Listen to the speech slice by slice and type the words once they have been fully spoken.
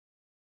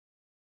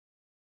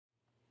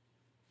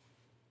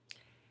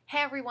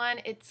Hey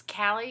everyone, it's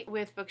Callie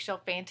with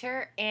Bookshelf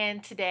Banter,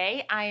 and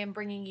today I am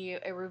bringing you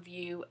a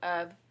review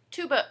of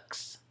two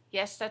books.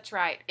 Yes, that's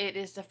right. It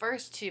is the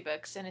first two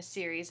books in a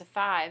series of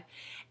five,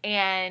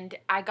 and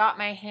I got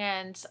my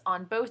hands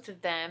on both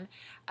of them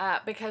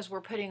because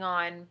we're putting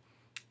on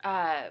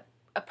a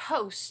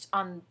post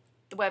on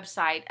the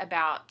website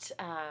about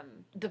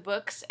the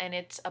books, and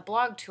it's a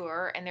blog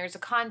tour, and there's a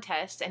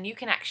contest, and you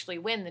can actually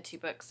win the two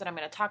books that I'm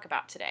going to talk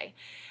about today.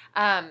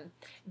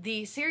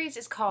 The series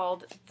is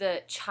called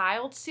the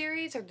Childe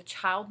Series, or the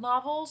Childe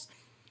novels,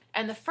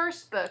 and the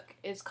first book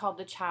is called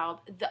The Childe.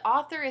 The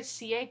author is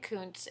C.A.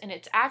 Kunz, and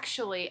it's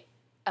actually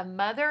a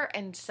mother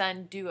and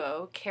son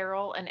duo,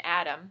 Carol and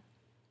Adam,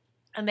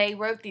 and they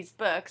wrote these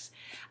books.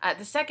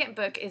 The second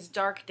book is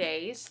Dark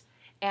Days,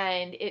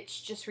 and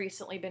it's just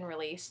recently been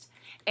released.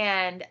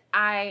 And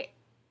I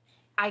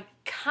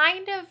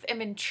kind of am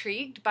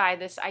intrigued by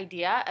this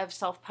idea of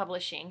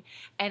self-publishing,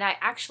 and I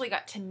actually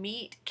got to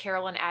meet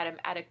Carol and Adam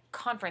at a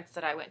conference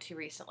that I went to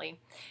recently,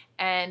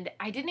 and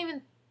I didn't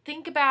even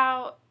think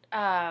about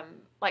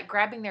like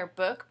grabbing their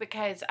book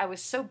because I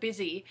was so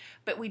busy,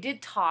 but we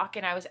did talk,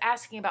 and I was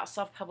asking about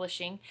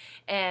self-publishing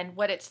and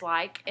what it's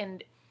like,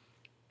 and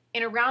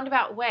in a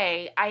roundabout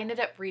way, I ended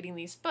up reading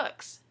these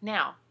books.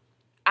 Now,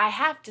 I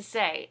have to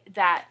say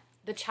that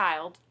The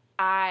Childe,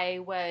 I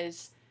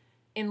was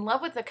in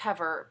love with the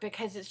cover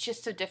because it's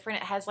just so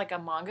different. It has like a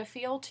manga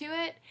feel to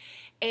it,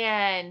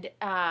 and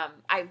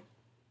I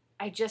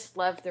just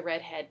love the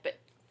redhead. But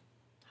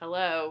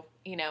hello,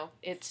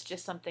 it's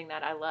just something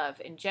that I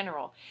love in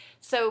general.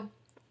 So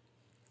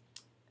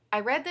I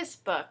read this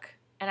book,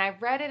 and I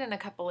read it in a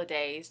couple of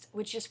days,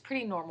 which is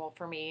pretty normal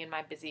for me in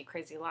my busy,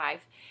 crazy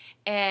life.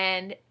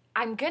 And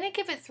I'm going to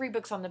give it 3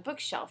 books on the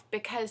bookshelf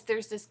because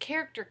there's this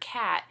character,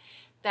 Kat,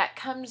 that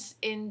comes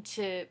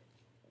into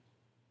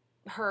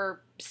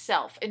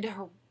herself, into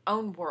her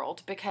own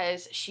world,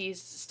 because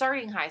she's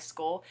starting high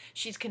school.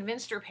 She's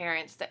convinced her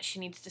parents that she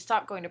needs to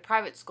stop going to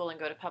private school and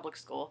go to public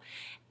school.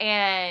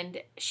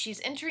 And she's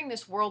entering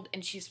this world,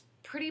 and she's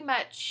pretty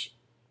much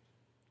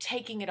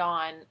taking it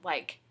on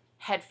like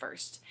head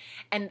first.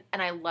 And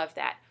I love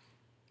that.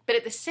 But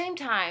at the same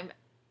time,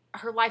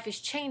 her life is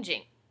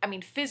changing. I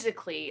mean,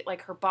 physically,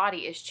 like her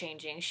body is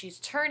changing. She's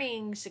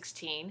turning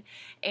 16,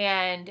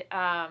 and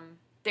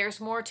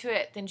there's more to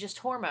it than just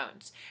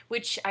hormones,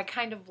 which I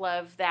kind of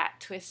love that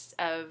twist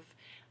of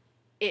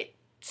it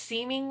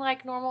seeming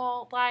like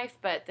normal life,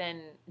 but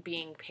then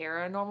being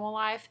paranormal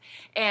life.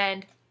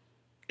 And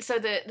so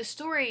the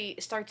story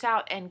starts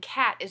out, and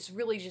Kat is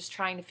really just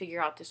trying to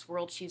figure out this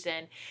world she's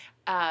in.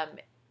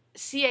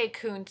 C.A.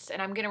 Kunz,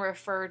 and I'm going to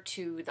refer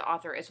to the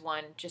author as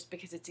one just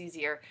because it's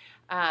easier,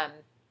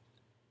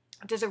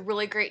 does a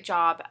really great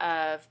job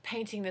of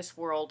painting this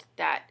world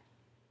that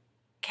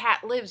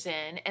Kat lives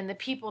in and the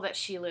people that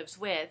she lives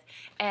with,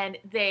 and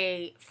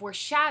they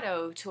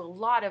foreshadow to a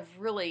lot of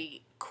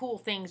really cool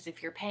things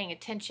if you're paying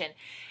attention.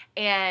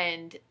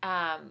 And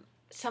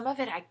some of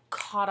it I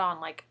caught on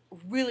like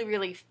really,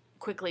 really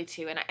quickly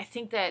too, and I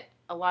think that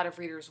a lot of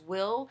readers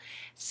will.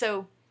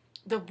 So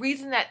the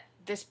reason that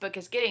this book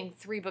is getting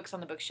 3 books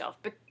on the bookshelf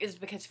is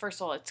because, first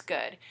of all, it's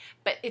good,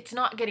 but it's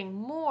not getting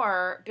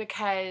more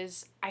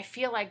because I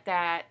feel like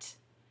that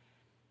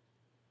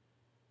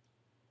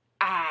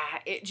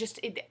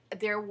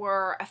there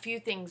were a few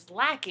things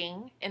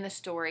lacking in the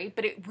story,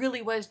 but it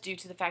really was due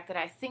to the fact that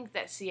I think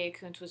that C.A.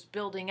 Kunz was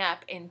building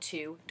up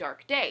into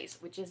Dark Days,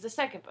 which is the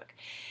second book.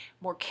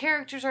 More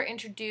characters are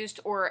introduced,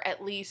 or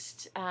at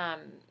least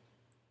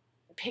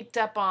picked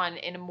up on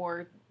in a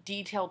more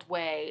detailed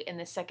way in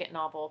the second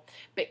novel.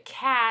 But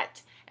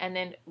Kat, and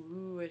then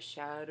a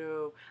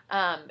shadow,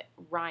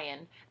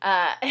 Ryan,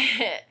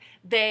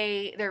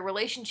 their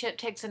relationship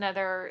takes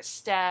another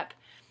step.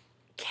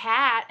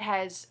 Kat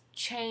has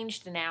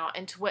changed now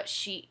into what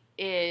she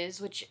is,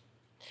 which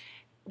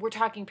we're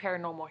talking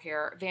paranormal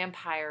here: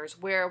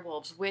 vampires,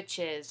 werewolves,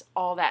 witches,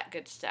 all that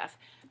good stuff.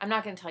 I'm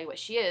not going to tell you what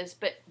she is,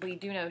 but we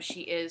do know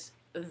she is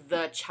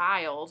the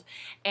Childe.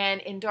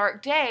 And in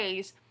Dark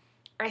Days,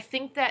 I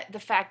think that the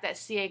fact that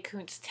C.A.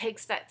 Kunz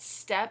takes that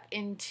step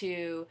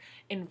into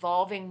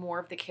involving more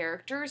of the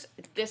characters,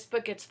 this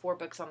book gets 4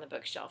 books on the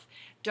bookshelf.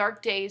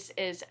 Dark Days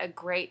is a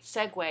great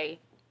segue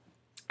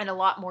and a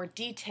lot more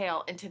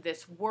detail into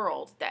this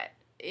world that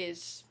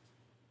is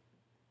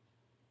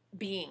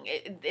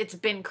it's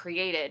been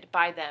created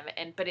by them,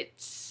 but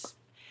it's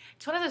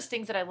one of those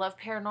things that I love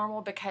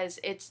paranormal because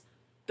it's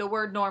the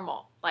word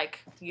normal. Like,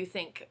 you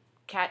think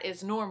Kat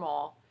is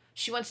normal,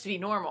 she wants to be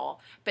normal,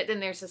 but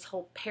then there's this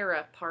whole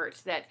para part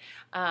that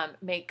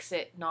makes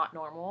it not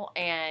normal.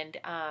 And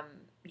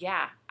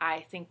yeah,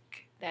 I think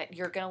that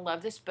you're going to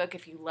love this book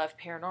if you love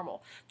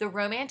paranormal. The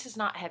romance is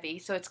not heavy,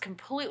 so it's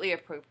completely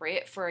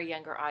appropriate for a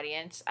younger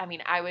audience. I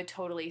mean, I would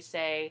totally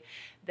say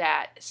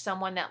that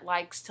someone that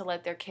likes to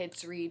let their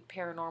kids read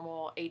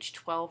paranormal age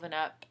 12 and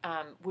up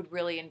would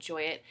really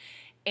enjoy it.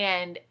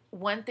 And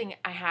one thing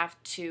I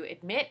have to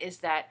admit is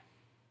that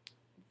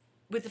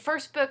with the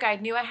first book, I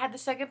knew I had the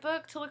second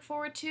book to look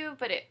forward to,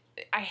 but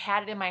I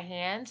had it in my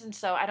hands, and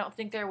so I don't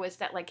think there was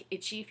that like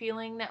itchy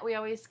feeling that we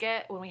always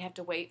get when we have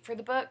to wait for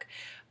the book.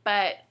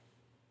 But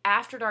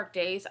after Dark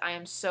Days, I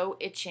am so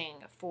itching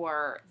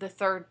for the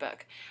third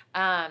book.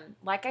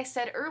 Like I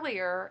said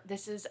earlier,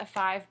 this is a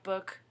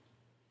 5-book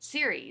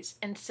series,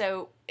 and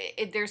so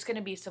there's going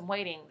to be some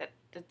waiting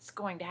that's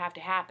going to have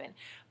to happen.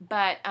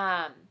 But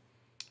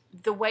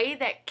the way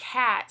that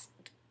Kat,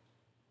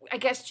 I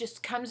guess,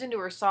 just comes into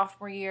her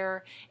sophomore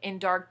year in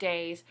Dark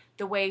Days,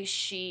 the way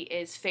she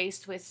is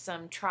faced with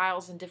some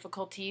trials and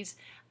difficulties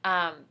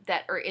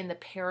that are in the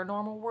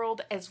paranormal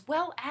world, as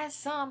well as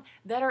some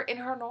that are in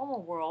her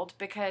normal world,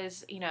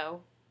 because, you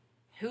know,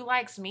 who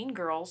likes mean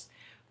girls?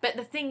 But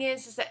the thing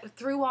is that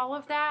through all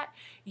of that,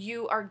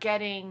 you are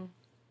getting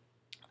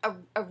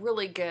a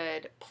really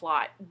good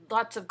plot,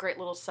 lots of great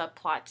little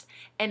subplots,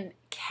 and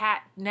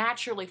Kat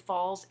naturally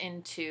falls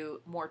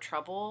into more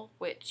trouble,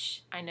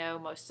 which I know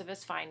most of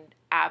us find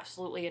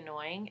absolutely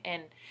annoying,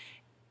 and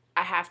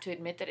I have to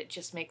admit that it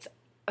just makes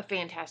a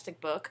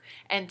fantastic book.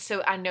 And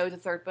so I know the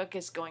third book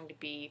is going to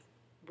be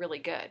really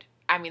good.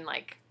 I mean,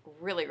 like,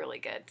 really, really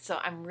good. So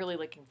I'm really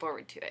looking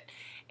forward to it.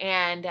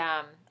 And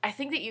I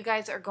think that you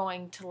guys are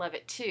going to love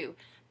it too.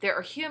 There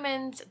are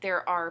humans,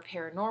 there are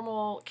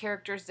paranormal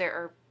characters, there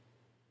are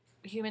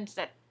humans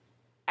that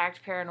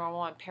act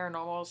paranormal and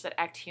paranormals that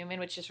act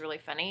human, which is really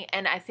funny.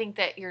 And I think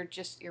that you're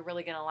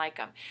really going to like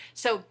them.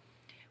 So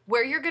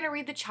where you're going to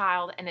read the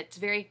child, and it's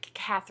very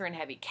Catherine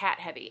heavy, Cat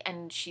heavy,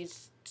 and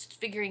she's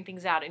figuring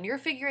things out, and you're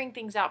figuring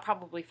things out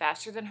probably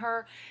faster than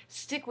her,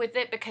 stick with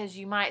it, because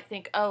you might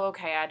think, oh,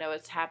 okay, I know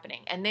what's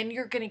happening. And then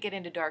you're going to get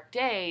into Dark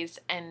Days,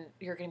 and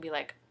you're going to be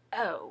like,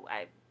 oh,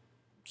 I'm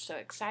so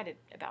excited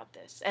about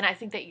this. And I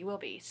think that you will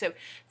be. So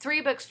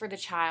 3 books for the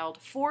child,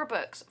 4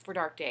 books for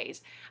Dark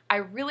Days. I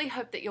really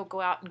hope that you'll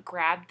go out and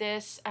grab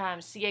this.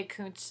 C.A.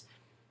 Kunz,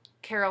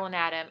 Carol and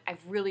Adam,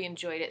 I've really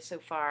enjoyed it so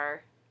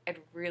far. I'd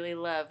really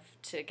love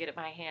to get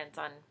my hands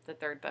on the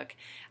 3rd book.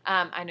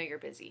 I know you're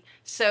busy.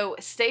 So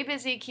stay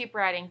busy, keep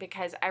writing,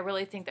 because I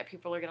really think that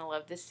people are going to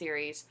love this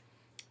series.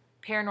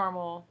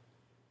 Paranormal,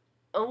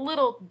 a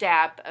little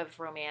dab of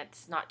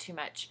romance, not too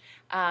much.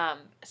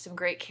 Some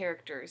great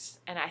characters,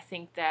 and I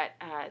think that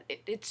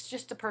it's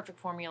just the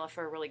perfect formula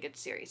for a really good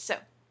series. So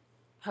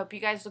hope you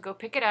guys will go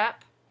pick it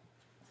up.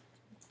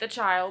 The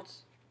Child,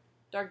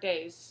 Dark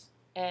Days,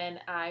 and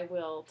I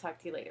will talk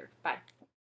to you later. Bye.